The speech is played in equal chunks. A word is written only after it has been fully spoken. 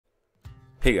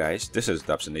Hey guys, this is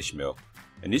Ishmael.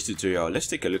 In this tutorial, let's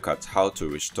take a look at how to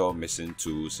restore missing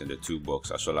tools in the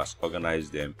toolbox as well as organize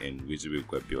them in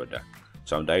WYSIWYG Web Builder.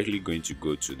 So I'm directly going to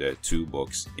go to the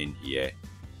toolbox in here,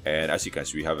 and as you can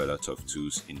see, we have a lot of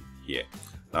tools in here.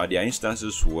 Now there are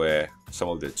instances where some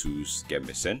of the tools get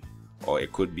missing, or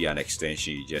it could be an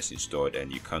extension you just installed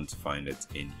and you can't find it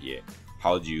in here.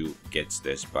 How do you get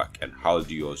this back, and how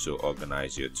do you also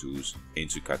organize your tools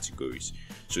into categories?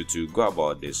 So to go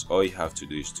about this, all you have to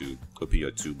do is to open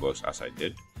your toolbox as I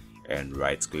did and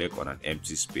right click on an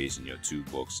empty space in your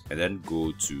toolbox and then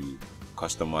go to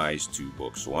customize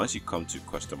toolbox. So once you come to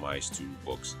customize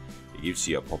toolbox, it gives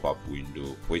you a pop-up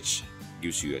window which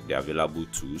gives you the available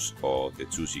tools or the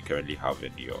tools you currently have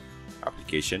in your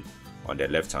application on the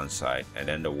left hand side, and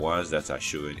then the ones that are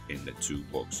shown in the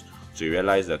toolbox. So you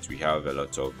realize that we have a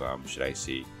lot of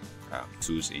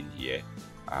tools in here,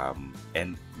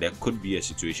 and there could be a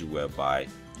situation whereby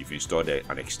you've installed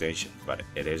an extension but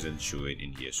it isn't showing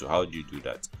in here. So how do you do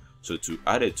that? So to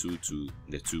add a tool to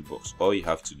the toolbox, all you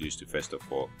have to do is to first of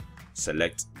all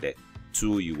select the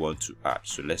tool you want to add.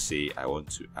 So let's say I want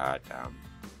to add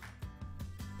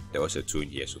there was a tool in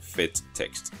here, so fit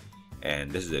text,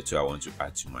 and this is the tool I want to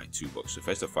add to my toolbox. So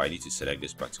first of all, I need to select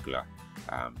this particular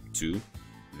tool.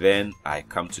 Then I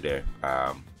come to the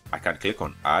I can click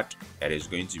on add, and it's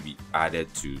going to be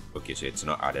added to, okay, so it's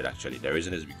not added actually. The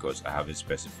reason is because I haven't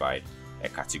specified a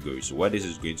category. So what this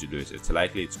is going to do is it's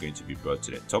likely it's going to be brought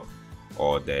to the top,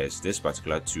 or there's this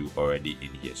particular tool already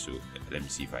in here. So let me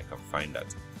see if I can find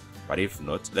that. But if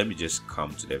not, let me just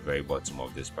come to the very bottom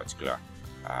of this particular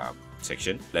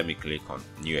section. Let me click on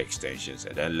new extensions,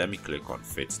 and then let me click on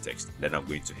fit text. Then I'm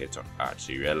going to hit on add.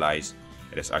 So you realize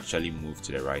it has actually moved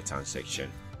to the right hand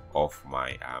section of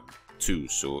my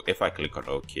tools. So if I click on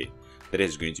OK, that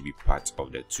is going to be part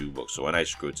of the toolbox. So when I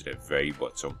scroll to the very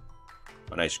bottom,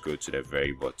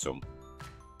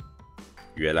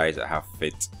 you realize I have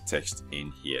fit text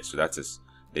in here. So that is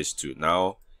this tool.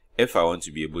 Now if I want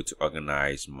to be able to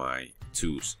organize my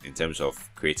tools in terms of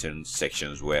creating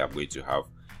sections where I'm going to have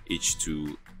each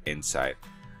tool inside,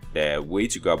 the way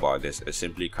to go about this is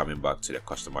simply coming back to the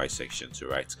customize section. So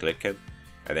right clicking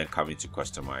and then come into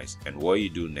customize, and what you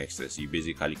do next is you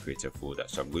basically create a folder.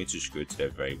 So I'm going to scroll to the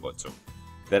very bottom,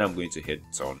 then I'm going to hit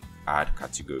on add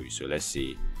category. So let's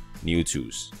say new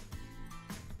tools,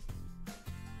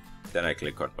 then I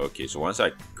click on OK. So once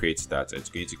I create that, it's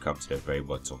going to come to the very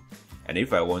bottom, and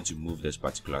if I want to move this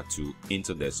particular tool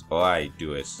into this, all I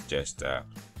do is just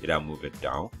either move it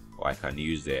down, or I can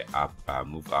use the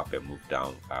move up and move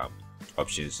down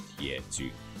options here to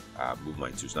move my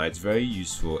tools. Now it's very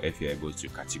useful if you're able to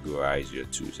categorize your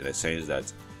tools, in the sense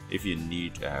that if you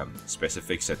need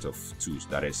specific set of tools,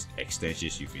 that is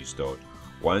extensions you've installed,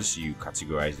 once you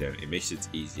categorize them, it makes it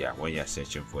easier when you're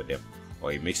searching for them,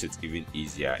 or it makes it even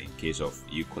easier in case of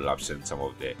you collapsing some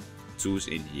of the tools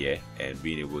in here and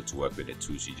being able to work with the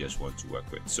tools you just want to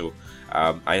work with. So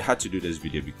I had to do this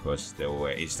video because there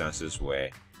were instances where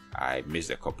I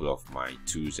missed a couple of my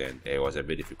tools and it was a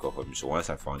bit difficult for me. So once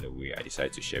I found a way, I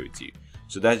decided to share with you.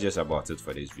 So that's just about it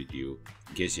for this video.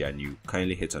 In case you are new,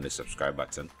 kindly hit on the subscribe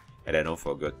button, and then don't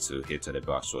forget to hit on the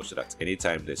bell so that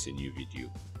anytime there's a new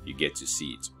video, you get to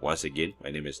see it. Once again,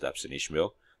 my name is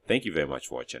Ishmael. Thank you very much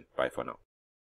for watching. Bye for now.